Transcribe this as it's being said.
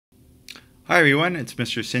Hi everyone, it's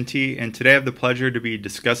Mr. Sinti, and today I have the pleasure to be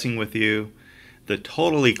discussing with you the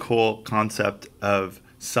totally cool concept of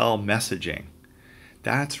cell messaging.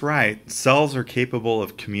 That's right, cells are capable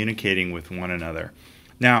of communicating with one another.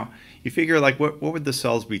 Now, you figure like what would the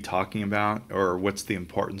cells be talking about, or what's the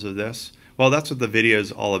importance of this? Well, that's what the video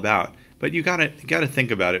is all about, but you gotta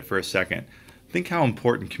think about it for a second. Think how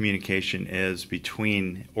important communication is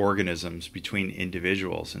between organisms, between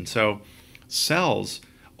individuals. And so cells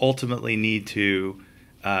ultimately need to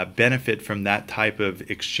benefit from that type of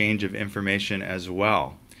exchange of information as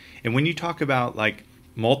well. And when you talk about like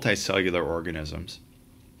multicellular organisms,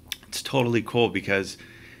 it's totally cool because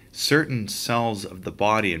certain cells of the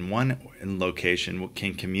body in one location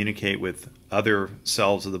can communicate with other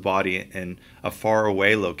cells of the body in a far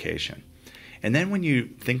away location. And then when you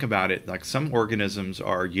think about it, like some organisms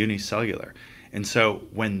are unicellular. And so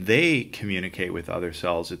when they communicate with other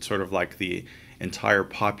cells, it's sort of like the entire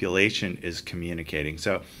population is communicating.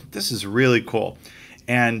 So this is really cool.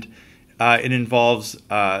 And it involves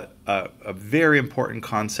a very important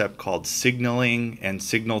concept called signaling and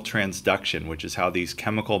signal transduction, which is how these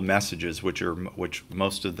chemical messages, which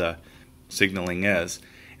most of the signaling is,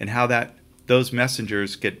 and how those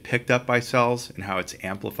messengers get picked up by cells and how it's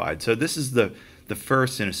amplified. So this is the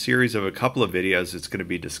first in a series of a couple of videos that's going to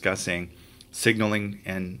be discussing signaling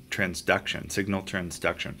and transduction, signal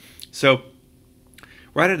transduction. So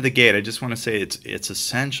right out of the gate, I just want to say it's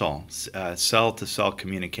essential, cell-to-cell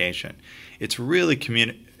communication. It's really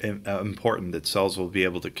important that cells will be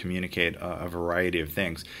able to communicate a variety of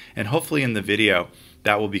things. And hopefully in the video,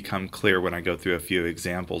 that will become clear when I go through a few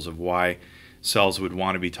examples of why cells would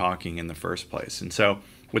want to be talking in the first place. And so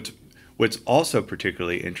what's also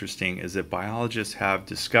particularly interesting is that biologists have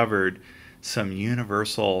discovered some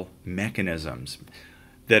universal mechanisms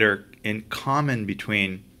that are in common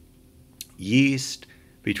between yeast,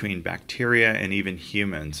 between bacteria, and even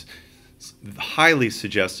humans, highly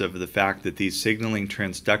suggestive of the fact that these signaling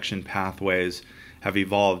transduction pathways have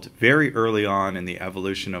evolved very early on in the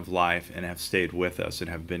evolution of life and have stayed with us and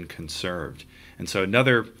have been conserved. And so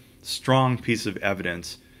another strong piece of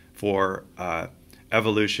evidence for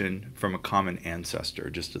evolution from a common ancestor,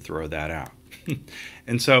 just to throw that out.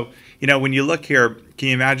 And so, you know, when you look here, can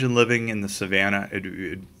you imagine living in the savannah,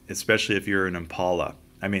 especially if you're an impala?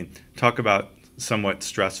 I mean, talk about somewhat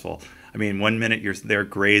stressful. I mean, one minute you're there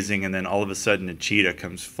grazing and then all of a sudden a cheetah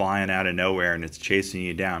comes flying out of nowhere and it's chasing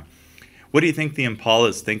you down. What do you think the impala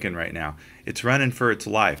is thinking right now? It's running for its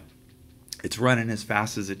life. It's running as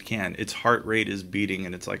fast as it can. Its heart rate is beating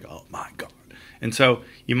and it's like, oh my God. And so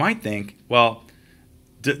you might think, well,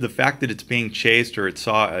 the fact that it's being chased or it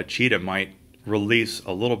saw a cheetah might release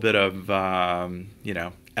a little bit of, you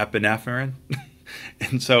know, epinephrine.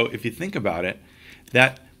 And so if you think about it,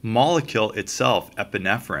 that molecule itself,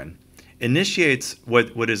 epinephrine, initiates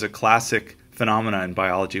what is a classic phenomena in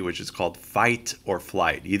biology, which is called fight or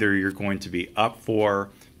flight. Either you're going to be up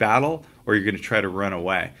for battle or you're going to try to run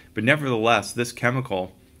away. But nevertheless, this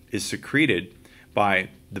chemical is secreted by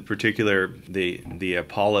the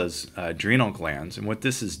Apollo's adrenal glands. And what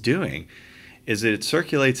this is doing is that it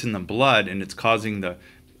circulates in the blood and it's causing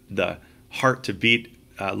the heart to beat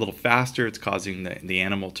a little faster. It's causing the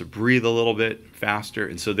animal to breathe a little bit faster.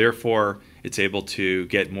 And so therefore, it's able to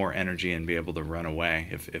get more energy and be able to run away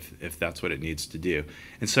if that's what it needs to do.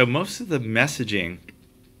 And so most of the messaging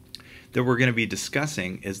that we're going to be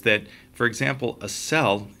discussing is that, for example, a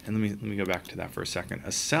cell, and let me go back to that for a second.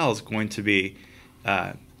 A cell is going to be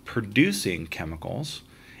producing chemicals,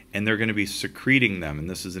 and they're going to be secreting them. And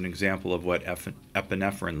this is an example of what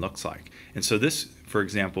epinephrine looks like. And so this, for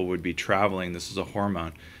example, would be traveling. This is a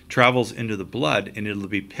hormone. Travels into the blood, and it'll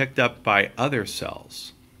be picked up by other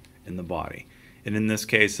cells in the body. And in this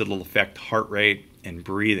case, it'll affect heart rate and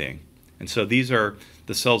breathing. And so these are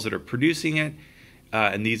the cells that are producing it,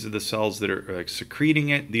 and these are the cells that are secreting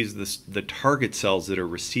it. These are the target cells that are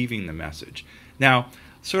receiving the message. Now,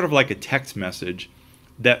 sort of like a text message,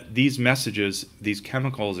 that these messages, these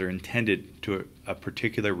chemicals are intended to a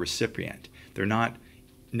particular recipient. They're not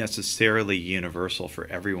necessarily universal for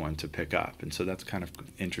everyone to pick up, and so that's kind of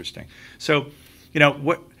interesting. So, you know,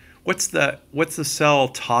 what's the cell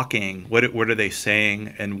talking? What are they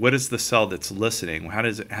saying? And what is the cell that's listening? How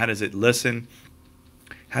does it listen?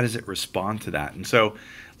 How does it respond to that? And so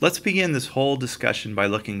let's begin this whole discussion by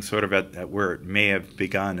looking sort of at where it may have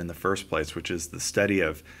begun in the first place, which is the study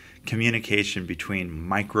of communication between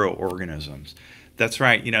microorganisms. That's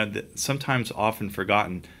right, you know, sometimes often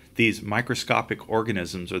forgotten, these microscopic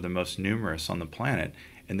organisms are the most numerous on the planet,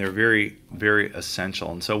 and they're very, very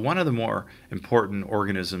essential. And so one of the more important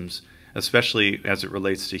organisms, especially as it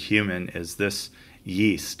relates to human, is this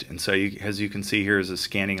yeast. And so as you can see here is a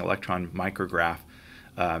scanning electron micrograph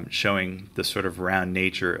showing the sort of round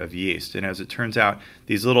nature of yeast. And as it turns out,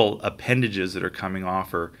 these little appendages that are coming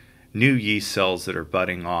off are new yeast cells that are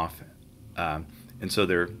budding off. And so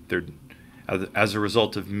they're as a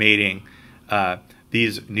result of mating,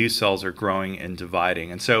 these new cells are growing and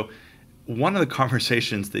dividing. And so one of the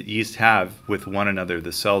conversations that yeast have with one another,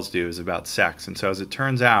 the cells do, is about sex. And so as it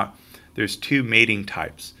turns out, there's two mating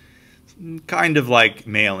types, kind of like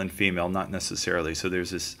male and female, not necessarily. So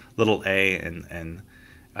there's this little A and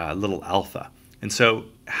little alpha. And so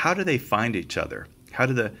how do they find each other? How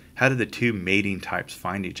do the two mating types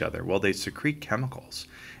find each other? Well, they secrete chemicals.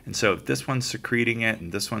 And so if this one's secreting it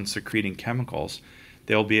and this one's secreting chemicals,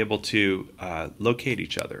 they'll be able to locate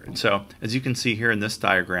each other. And so as you can see here in this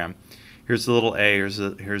diagram, here's the little A, here's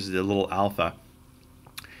the little alpha.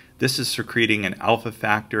 This is secreting an alpha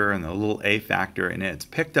factor and the little A factor, and it's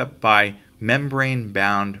picked up by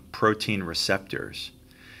membrane-bound protein receptors.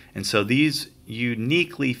 And so these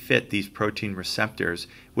uniquely fit these protein receptors,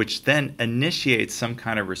 which then initiates some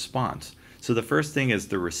kind of response. So the first thing is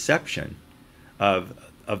the reception of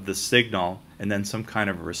the signal, and then some kind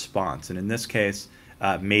of response. And in this case,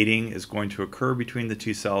 mating is going to occur between the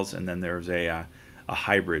two cells, and then there's a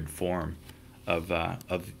hybrid form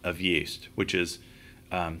of yeast, which is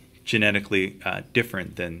genetically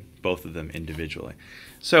different than both of them individually.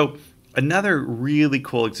 So another really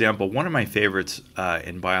cool example, one of my favorites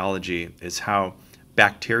in biology, is how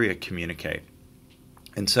bacteria communicate.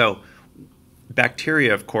 And so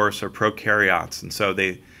bacteria, of course, are prokaryotes, and so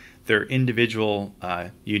they're individual,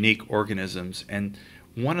 unique organisms. And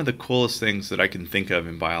one of the coolest things that I can think of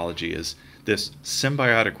in biology is this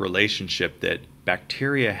symbiotic relationship that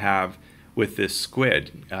bacteria have with this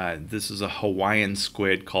squid. This is a Hawaiian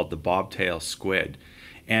squid called the bobtail squid.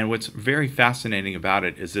 And what's very fascinating about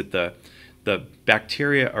it is that the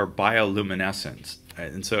bacteria are bioluminescent.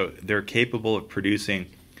 And so they're capable of producing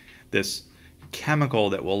this chemical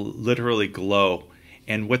that will literally glow.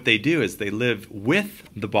 And what they do is they live with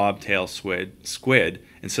the bobtail squid,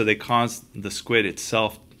 and so they cause the squid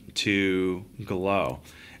itself to glow.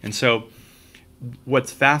 And so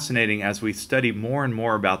what's fascinating as we study more and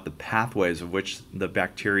more about the pathways of which the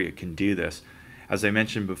bacteria can do this, as I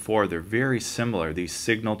mentioned before, they're very similar, these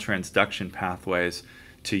signal transduction pathways,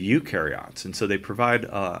 to eukaryotes. And so they provide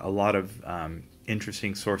a lot of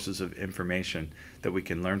interesting sources of information that we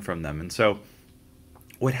can learn from them. And so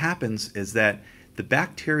what happens is that the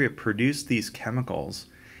bacteria produce these chemicals,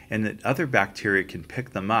 and that other bacteria can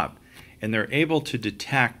pick them up, and they're able to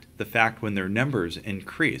detect the fact when their numbers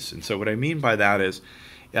increase. And so what I mean by that is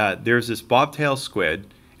there's this bobtail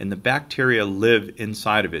squid, and the bacteria live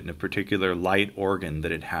inside of it in a particular light organ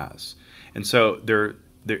that it has. And so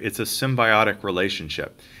it's a symbiotic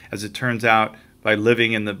relationship. As it turns out, by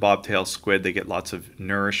living in the bobtail squid, they get lots of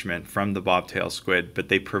nourishment from the bobtail squid, but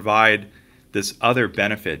they provide this other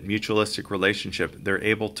benefit, mutualistic relationship. They're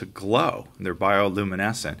able to glow. They're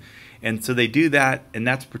bioluminescent. And so they do that, and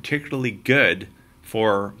that's particularly good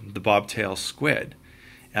for the bobtail squid.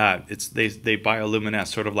 They bioluminesce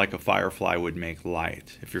sort of like a firefly would make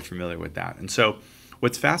light, if you're familiar with that. And so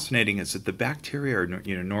what's fascinating is that the bacteria are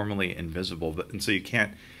normally invisible, and so you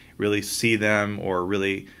can't really see them or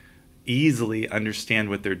really easily understand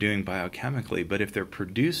what they're doing biochemically. But if they're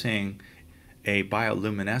producing a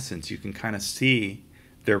bioluminescence, you can kind of see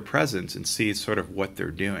their presence and see sort of what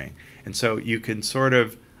they're doing. And so you can sort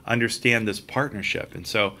of understand this partnership. And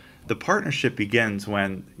so the partnership begins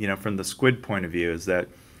when, from the squid point of view, is that,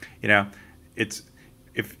 it's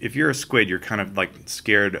if you're a squid, you're kind of like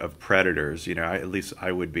scared of predators, at least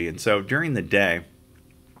I would be. And so during the day,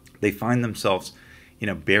 they find themselves,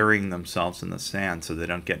 burying themselves in the sand so they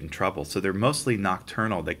don't get in trouble. So they're mostly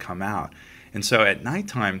nocturnal. They come out. And so at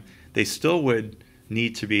nighttime, they still would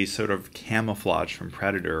need to be sort of camouflaged from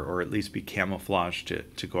predator, or at least be camouflaged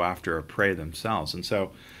to go after a prey themselves. And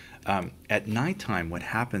so at nighttime, what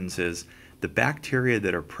happens is the bacteria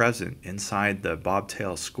that are present inside the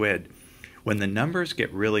bobtail squid, when the numbers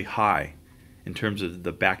get really high in terms of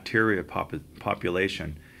the bacteria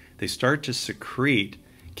population, they start to secrete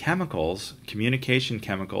chemicals, communication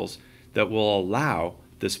chemicals, that will allow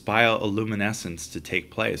this bioluminescence to take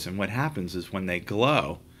place. And what happens is when they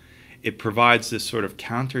glow, it provides this sort of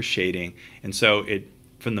counter shading, and so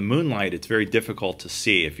from the moonlight, it's very difficult to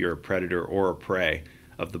see if you're a predator or a prey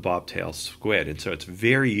of the bobtail squid. And so it's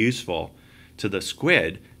very useful to the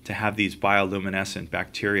squid to have these bioluminescent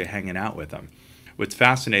bacteria hanging out with them. What's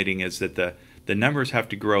fascinating is that the numbers have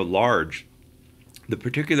to grow large. The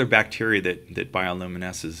particular bacteria that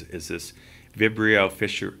bioluminesces is this Vibrio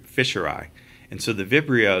fischeri. And so the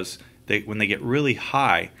Vibrios, when they get really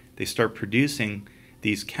high, they start producing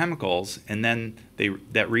these chemicals, and then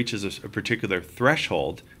that reaches a particular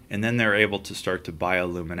threshold, and then they're able to start to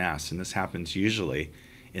bioluminesce. And this happens usually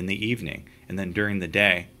in the evening. And then during the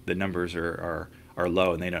day, the numbers are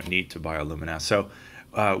low and they don't need to bioluminesce. So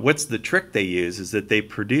what's the trick they use is that they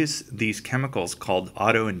produce these chemicals called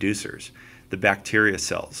autoinducers, the bacteria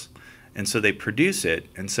cells. And so they produce it,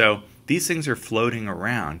 and so these things are floating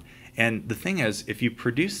around. And the thing is, if you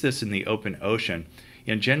produce this in the open ocean,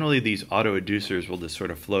 generally these autoinducers will just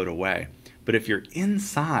sort of float away. But if you're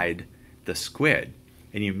inside the squid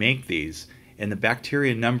and you make these, and the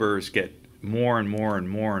bacteria numbers get more and more and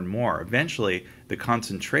more and more, eventually the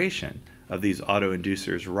concentration of these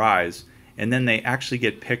autoinducers rise, and then they actually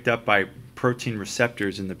get picked up by protein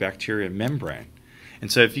receptors in the bacteria membrane.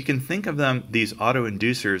 And so if you can think of them, these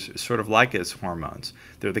autoinducers, sort of like as hormones.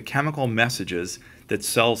 They're the chemical messages that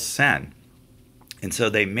cells send. And so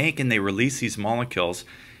they make and they release these molecules,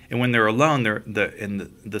 and when they're alone,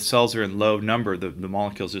 the cells are in low number, the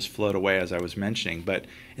molecules just float away, as I was mentioning, but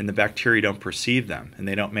and the bacteria don't perceive them, and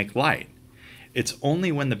they don't make light. It's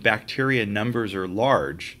only when the bacteria numbers are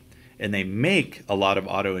large and they make a lot of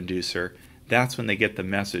autoinducer, that's when they get the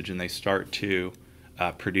message and they start to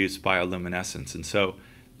produce bioluminescence. And so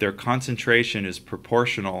their concentration is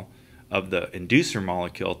proportional of the inducer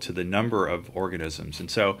molecule to the number of organisms. And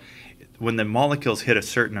so when the molecules hit a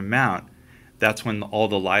certain amount, that's when all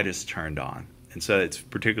the light is turned on. And so it's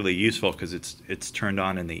particularly useful because it's turned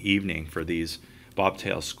on in the evening for these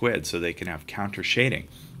bobtail squid, so they can have counter shading.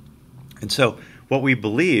 And so what we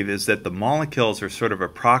believe is that the molecules are sort of a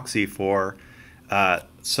proxy for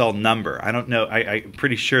cell number. I don't know, I'm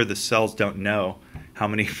pretty sure the cells don't know how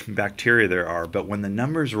many bacteria there are, but when the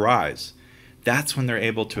numbers rise, that's when they're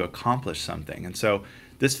able to accomplish something. And so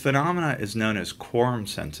this phenomena is known as quorum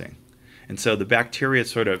sensing. And so the bacteria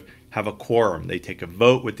sort of have a quorum. They take a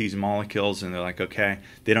vote with these molecules, and they're like, okay,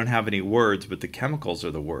 they don't have any words, but the chemicals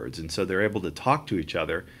are the words. And so they're able to talk to each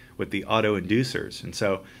other with the autoinducers. And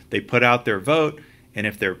so they put out their vote, and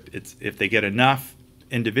if they get enough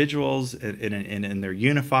individuals and they're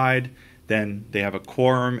unified, then they have a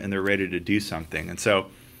quorum and they're ready to do something. And so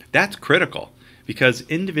that's critical, because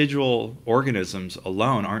individual organisms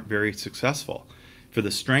alone aren't very successful. For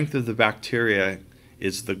the strength of the bacteria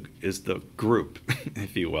is the group,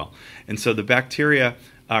 if you will. And so the bacteria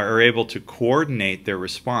are able to coordinate their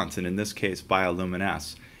response, and in this case,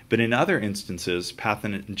 bioluminesce. But in other instances,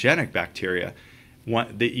 pathogenic bacteria,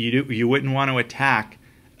 you wouldn't want to attack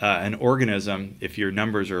an organism if your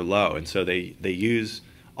numbers are low. And so they use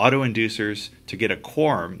autoinducers to get a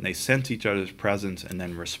quorum, and they sense each other's presence and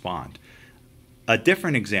then respond. A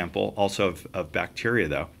different example also of bacteria,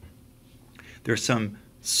 though, there's some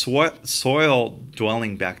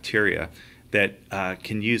soil-dwelling bacteria that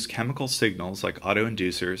can use chemical signals like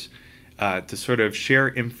autoinducers to sort of share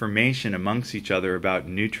information amongst each other about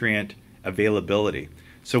nutrient availability.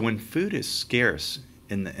 So when food is scarce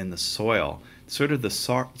in the soil, sort of the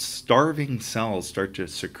starving cells start to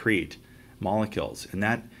secrete molecules, and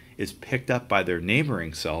that is picked up by their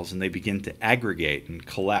neighboring cells, and they begin to aggregate and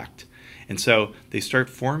collect. And so they start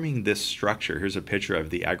forming this structure. Here's a picture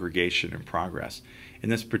of the aggregation in progress.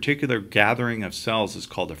 And this particular gathering of cells is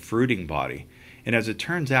called a fruiting body. And as it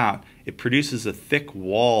turns out, it produces a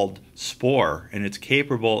thick-walled spore, and it's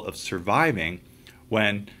capable of surviving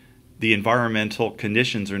when the environmental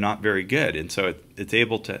conditions are not very good. And so it's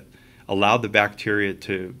able to allow the bacteria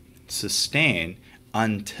to sustain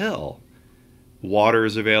until water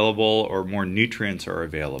is available or more nutrients are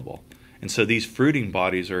available. And so these fruiting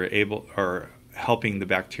bodies are helping the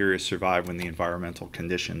bacteria survive when the environmental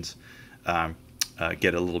conditions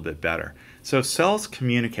get a little bit better. So cells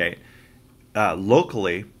communicate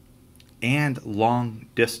locally and long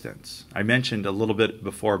distance. I mentioned a little bit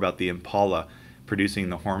before about the impala producing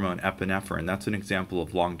the hormone epinephrine. That's an example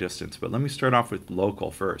of long distance. But let me start off with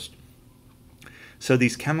local first. So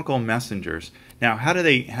these chemical messengers, now how do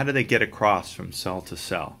they get across from cell to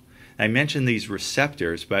cell? I mentioned these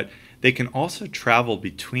receptors, but they can also travel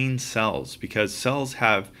between cells, because cells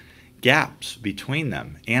have gaps between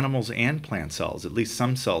them, animals and plant cells, at least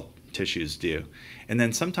some cell tissues do. And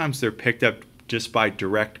then sometimes they're picked up just by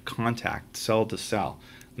direct contact, cell to cell.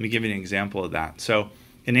 Let me give you an example of that. So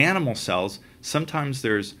in animal cells, sometimes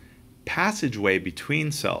there's passageway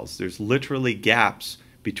between cells. There's literally gaps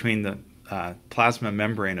between the plasma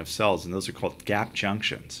membrane of cells, and those are called gap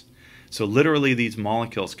junctions. So literally these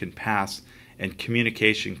molecules can pass, and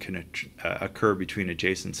communication can occur between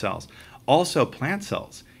adjacent cells. Also plant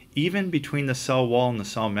cells, even between the cell wall and the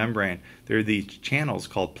cell membrane, there are these channels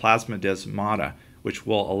called plasmodesmata, which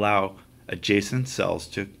will allow adjacent cells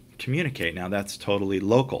to communicate. Now that's totally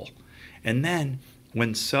local. And then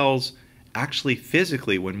when cells actually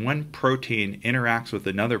physically, when one protein interacts with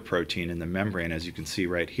another protein in the membrane, as you can see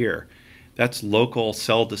right here, that's local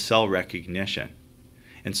cell-to-cell recognition.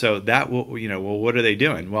 And so that will, well, what are they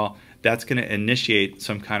doing? Well, that's going to initiate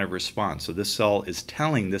some kind of response. So this cell is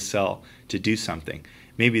telling this cell to do something.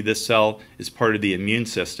 Maybe this cell is part of the immune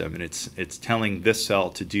system and it's telling this cell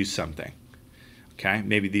to do something. Okay?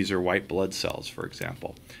 Maybe these are white blood cells, for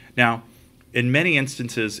example. Now, in many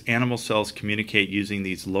instances, animal cells communicate using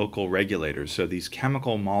these local regulators, so these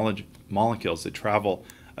chemical molecules that travel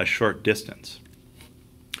a short distance.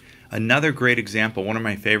 Another great example, one of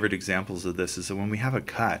my favorite examples of this, is that when we have a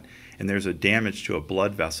cut and there's a damage to a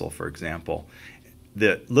blood vessel, for example,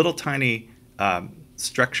 the little tiny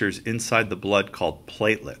structures inside the blood called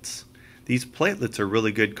platelets. These platelets are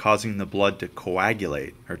really good causing the blood to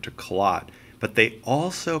coagulate or to clot, but they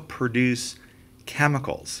also produce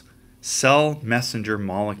chemicals. Cell messenger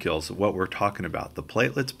molecules, what we're talking about. The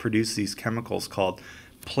platelets produce these chemicals called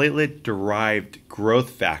platelet-derived growth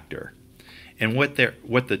factor. And what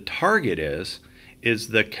the target is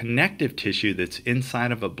the connective tissue that's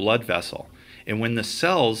inside of a blood vessel. And when the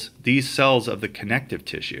cells, these cells of the connective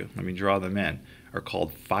tissue, let me draw them in, are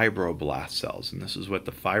called fibroblast cells. And this is what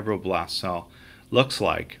the fibroblast cell looks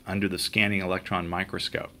like under the scanning electron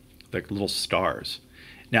microscope, like little stars.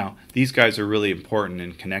 Now, these guys are really important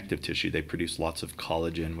in connective tissue. They produce lots of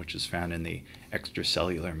collagen, which is found in the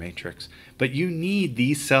extracellular matrix. But you need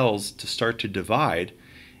these cells to start to divide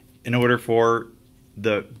in order for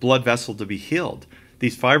the blood vessel to be healed.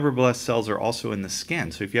 These fibroblast cells are also in the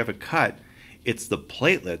skin. So if you have a cut, it's the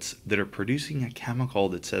platelets that are producing a chemical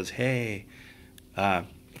that says, hey,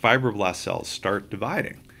 fibroblast cells, start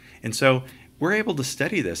dividing. And so we're able to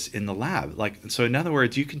study this in the lab. So in other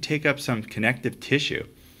words, you can take up some connective tissue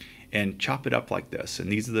and chop it up like this, and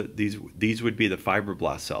these would be the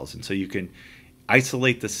fibroblast cells. And so you can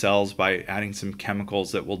isolate the cells by adding some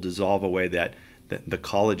chemicals that will dissolve away the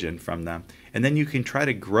collagen from them, and then you can try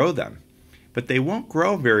to grow them. But they won't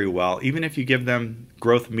grow very well, even if you give them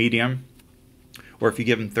growth medium, or if you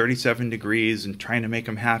give them 37 degrees and trying to make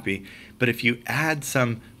them happy. But if you add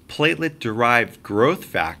some platelet-derived growth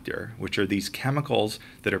factor, which are these chemicals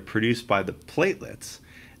that are produced by the platelets,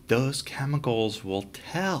 those chemicals will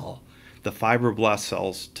tell the fibroblast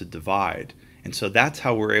cells to divide. And so that's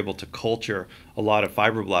how we're able to culture a lot of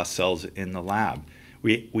fibroblast cells in the lab.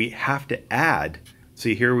 We have to add,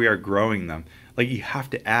 see here we are growing them, like you have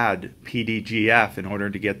to add PDGF in order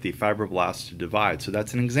to get the fibroblasts to divide. So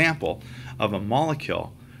that's an example of a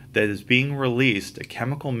molecule that is being released, a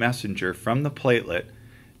chemical messenger from the platelet,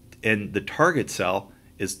 and the target cell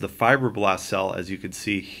is the fibroblast cell, as you can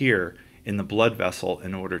see here in the blood vessel,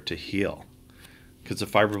 in order to heal, because the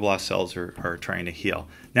fibroblast cells are trying to heal.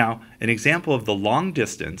 Now, an example of the long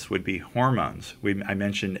distance would be hormones. I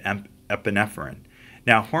mentioned epinephrine.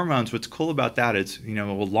 Now, hormones, what's cool about that is, a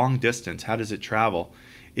long distance, how does it travel?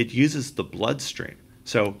 It uses the bloodstream.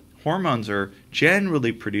 So hormones are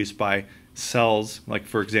generally produced by cells, like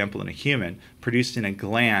for example in a human, produced in a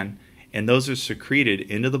gland, and those are secreted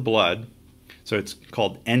into the blood. So it's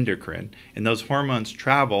called endocrine. And those hormones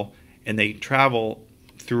travel, and they travel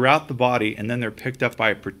throughout the body, and then they're picked up by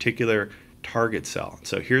a particular target cell.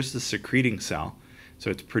 So here's the secreting cell. So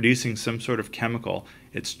it's producing some sort of chemical.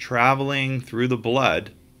 It's traveling through the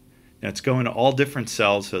blood. Now it's going to all different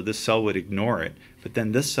cells, so this cell would ignore it, but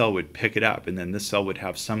then this cell would pick it up, and then this cell would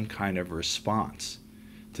have some kind of response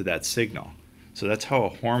to that signal. So that's how a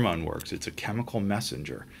hormone works. It's a chemical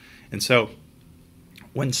messenger. And so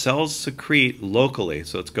when cells secrete locally,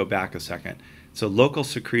 so let's go back a second. So local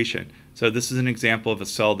secretion. So this is an example of a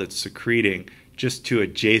cell that's secreting just to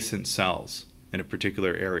adjacent cells in a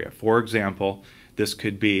particular area. For example, this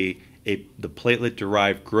could be the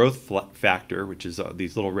platelet-derived growth factor, which is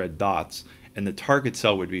these little red dots, and the target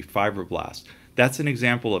cell would be fibroblast. That's an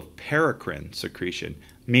example of paracrine secretion,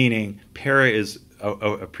 meaning para is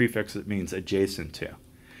a prefix that means adjacent to.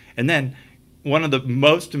 And then one of the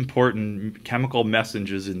most important chemical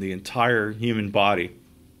messengers in the entire human body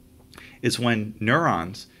is when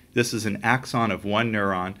neurons, this is an axon of one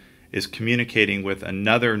neuron, is communicating with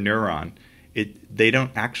another neuron. They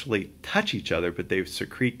don't actually touch each other, but they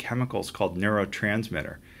secrete chemicals called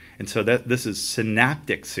neurotransmitter. And so this is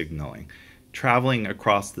synaptic signaling, traveling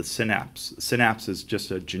across the synapse. Synapse is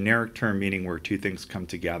just a generic term meaning where two things come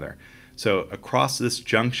together. So across this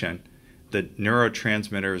junction, the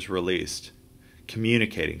neurotransmitter is released,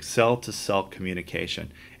 communicating, cell-to-cell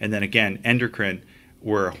communication. And then again, endocrine,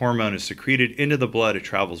 where a hormone is secreted into the blood, it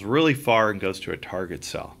travels really far and goes to a target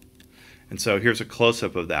cell. And so here's a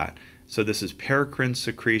close-up of that. So this is paracrine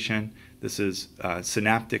secretion. This is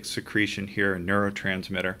synaptic secretion here, a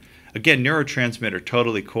neurotransmitter. Again, neurotransmitter,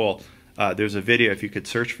 totally cool. There's a video, if you could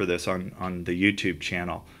search for this on the YouTube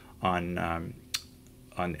channel on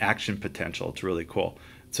action potential. It's really cool.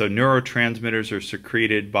 So neurotransmitters are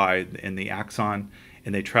secreted in the axon,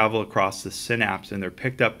 and they travel across the synapse, and they're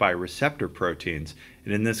picked up by receptor proteins.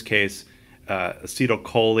 And in this case,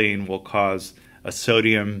 acetylcholine will cause a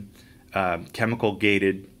sodium chemical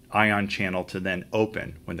gated ion channel to then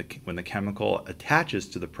open. When the chemical attaches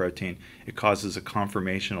to the protein, it causes a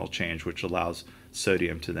conformational change, which allows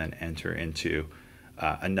sodium to then enter into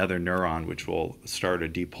another neuron, which will start a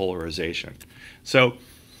depolarization. So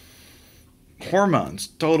hormones,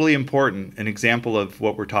 totally important. An example of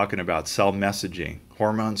what we're talking about, cell messaging.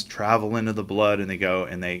 Hormones travel into the blood, and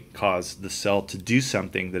they cause the cell to do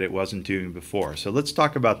something that it wasn't doing before. So let's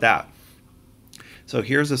talk about that. So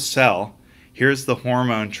here's a cell. Here's the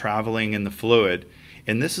hormone traveling in the fluid,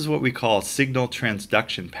 and this is what we call a signal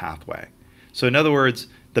transduction pathway. So in other words,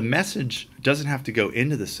 the message doesn't have to go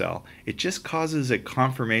into the cell. It just causes a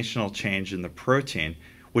conformational change in the protein,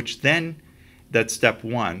 which then, that's step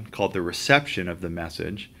one, called the reception of the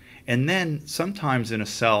message. And then sometimes in a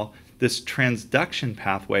cell, this transduction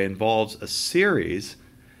pathway involves a series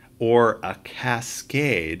or a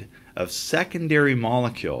cascade of secondary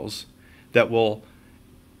molecules that will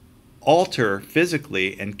alter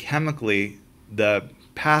physically and chemically the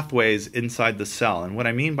pathways inside the cell. And what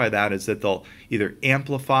I mean by that is that they'll either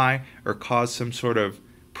amplify or cause some sort of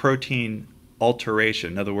protein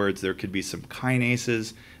alteration. In other words, there could be some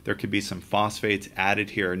kinases, there could be some phosphates added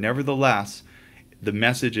here. Nevertheless, the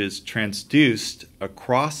message is transduced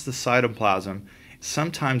across the cytoplasm.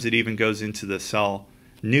 Sometimes it even goes into the cell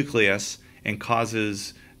nucleus and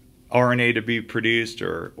causes RNA to be produced,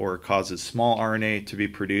 or causes small RNA to be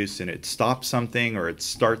produced, and it stops something, or it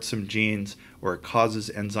starts some genes, or it causes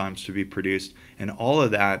enzymes to be produced, and all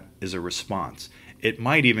of that is a response. It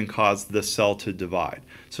might even cause the cell to divide.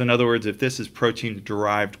 So in other words, if this is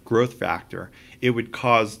protein-derived growth factor, it would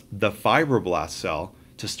cause the fibroblast cell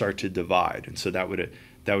to start to divide, and so that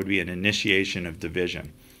would be an initiation of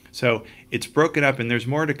division. So it's broken up, and there's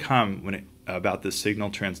more to come about the signal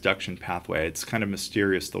transduction pathway. It's kind of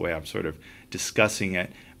mysterious the way I'm sort of discussing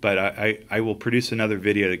it, but I will produce another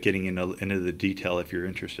video getting into the detail if you're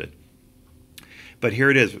interested. But here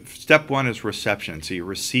it is. Step one is reception. So you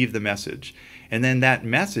receive the message, and then that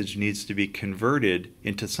message needs to be converted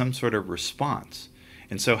into some sort of response.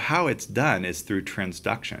 And so how it's done is through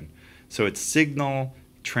transduction. So it's signal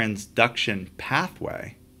transduction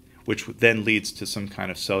pathway, which then leads to some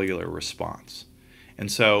kind of cellular response.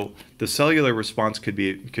 And so the cellular response could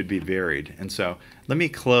be varied. And so let me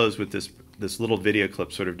close with this little video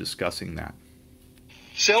clip sort of discussing that.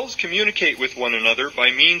 Cells communicate with one another by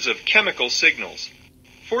means of chemical signals.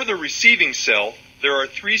 For the receiving cell, there are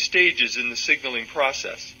 3 stages in the signaling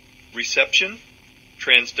process: reception,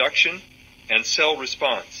 transduction, and cell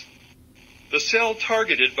response. The cell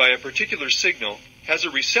targeted by a particular signal has a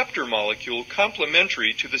receptor molecule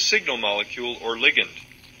complementary to the signal molecule or ligand.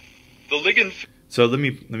 The ligand... So let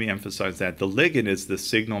me emphasize that. The ligand is the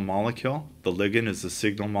signal molecule. The ligand is the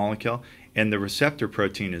signal molecule, and the receptor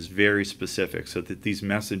protein is very specific so that these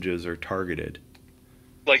messages are targeted.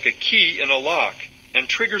 Like a key in a lock, and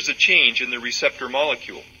triggers a change in the receptor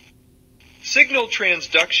molecule. Signal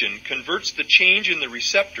transduction converts the change in the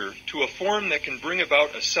receptor to a form that can bring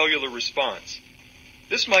about a cellular response.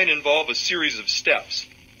 This might involve a series of steps,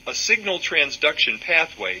 a signal transduction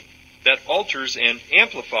pathway that alters and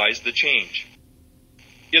amplifies the change.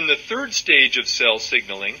 In the 3rd stage of cell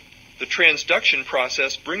signaling, the transduction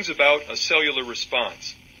process brings about a cellular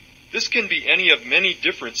response. This can be any of many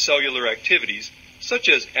different cellular activities, such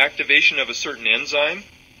as activation of a certain enzyme,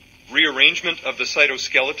 rearrangement of the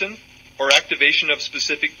cytoskeleton, or activation of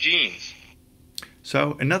specific genes.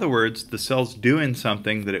 So, in other words, the cell's doing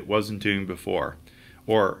something that it wasn't doing before,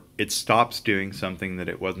 or it stops doing something that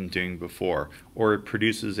it wasn't doing before, or it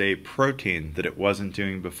produces a protein that it wasn't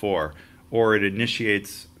doing before, or it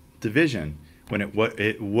initiates division when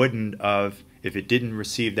it wouldn't have if it didn't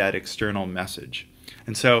receive that external message.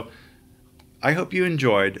 And so I hope you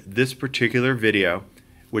enjoyed this particular video,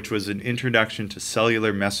 which was an introduction to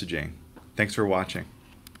cellular messaging. Thanks for watching.